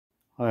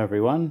Hi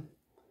everyone,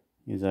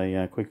 here's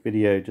a quick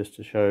video just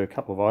to show a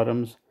couple of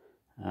items.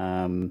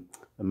 The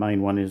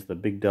main one is the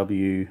Big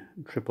W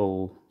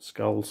triple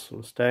skull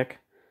sort of stack.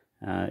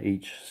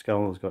 Each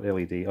skull has got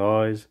LED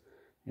eyes.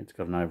 It's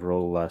got an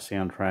overall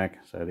soundtrack,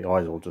 so the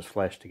eyes all just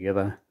flash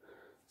together.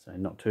 So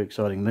not too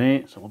exciting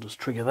there, so I'll just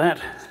trigger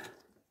that.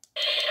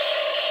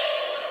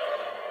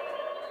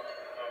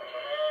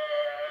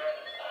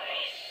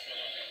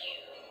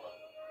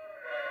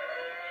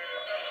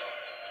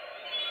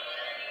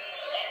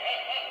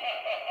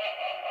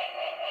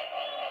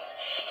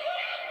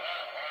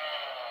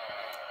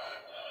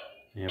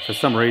 Yeah, for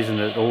some reason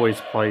it always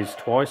plays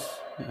twice,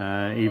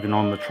 even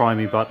on the try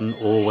me button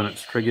or when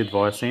it's triggered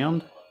via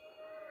sound.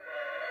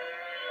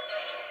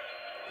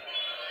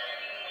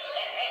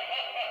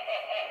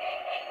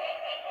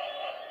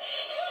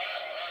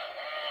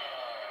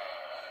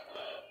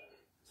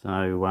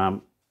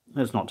 So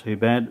that's not too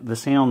bad. The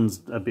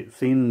sound's a bit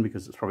thin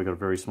because it's probably got a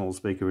very small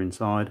speaker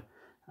inside.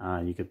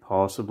 You could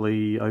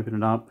possibly open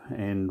it up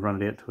and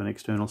run it out to an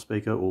external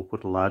speaker, or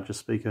put a larger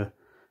speaker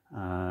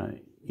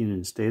in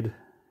instead.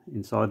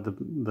 Inside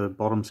the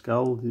bottom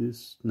skull.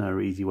 There's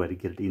no easy way to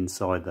get it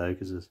inside though,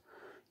 because there's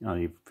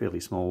only a fairly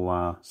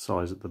small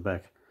size at the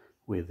back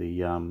where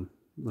the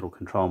little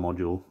control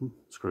module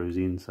screws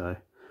in, so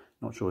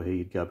not sure how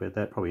you'd go about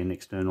that. Probably an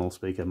external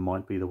speaker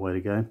might be the way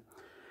to go.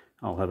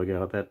 I'll have a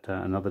go at that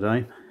another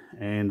day.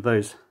 And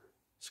those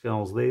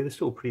skulls there, they're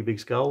still pretty big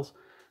skulls.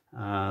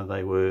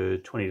 They were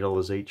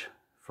 $20 each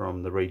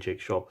from the Reject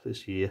shop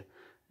this year,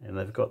 and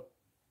they've got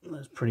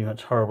those pretty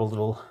much horrible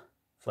little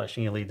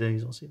flashing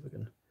LEDs. I'll see if I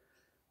can.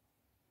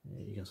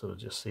 Yeah, you can sort of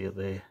just see it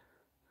there.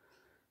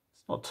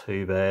 It's not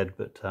too bad,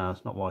 but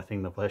it's not my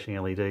thing, the flashing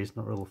LEDs.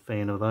 Not a real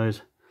fan of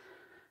those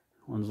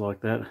ones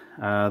like that.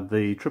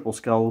 The triple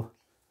skull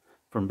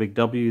from Big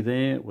W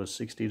there was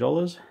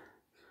 $60.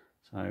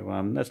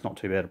 So that's not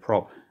too bad a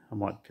prop. I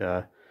might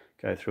go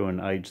through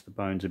and age the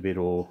bones a bit,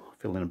 or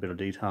fill in a bit of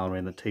detail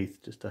around the teeth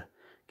just to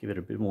give it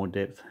a bit more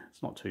depth.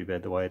 It's not too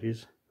bad the way it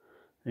is.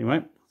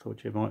 Anyway,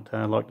 thought you might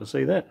like to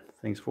see that.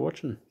 Thanks for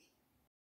watching.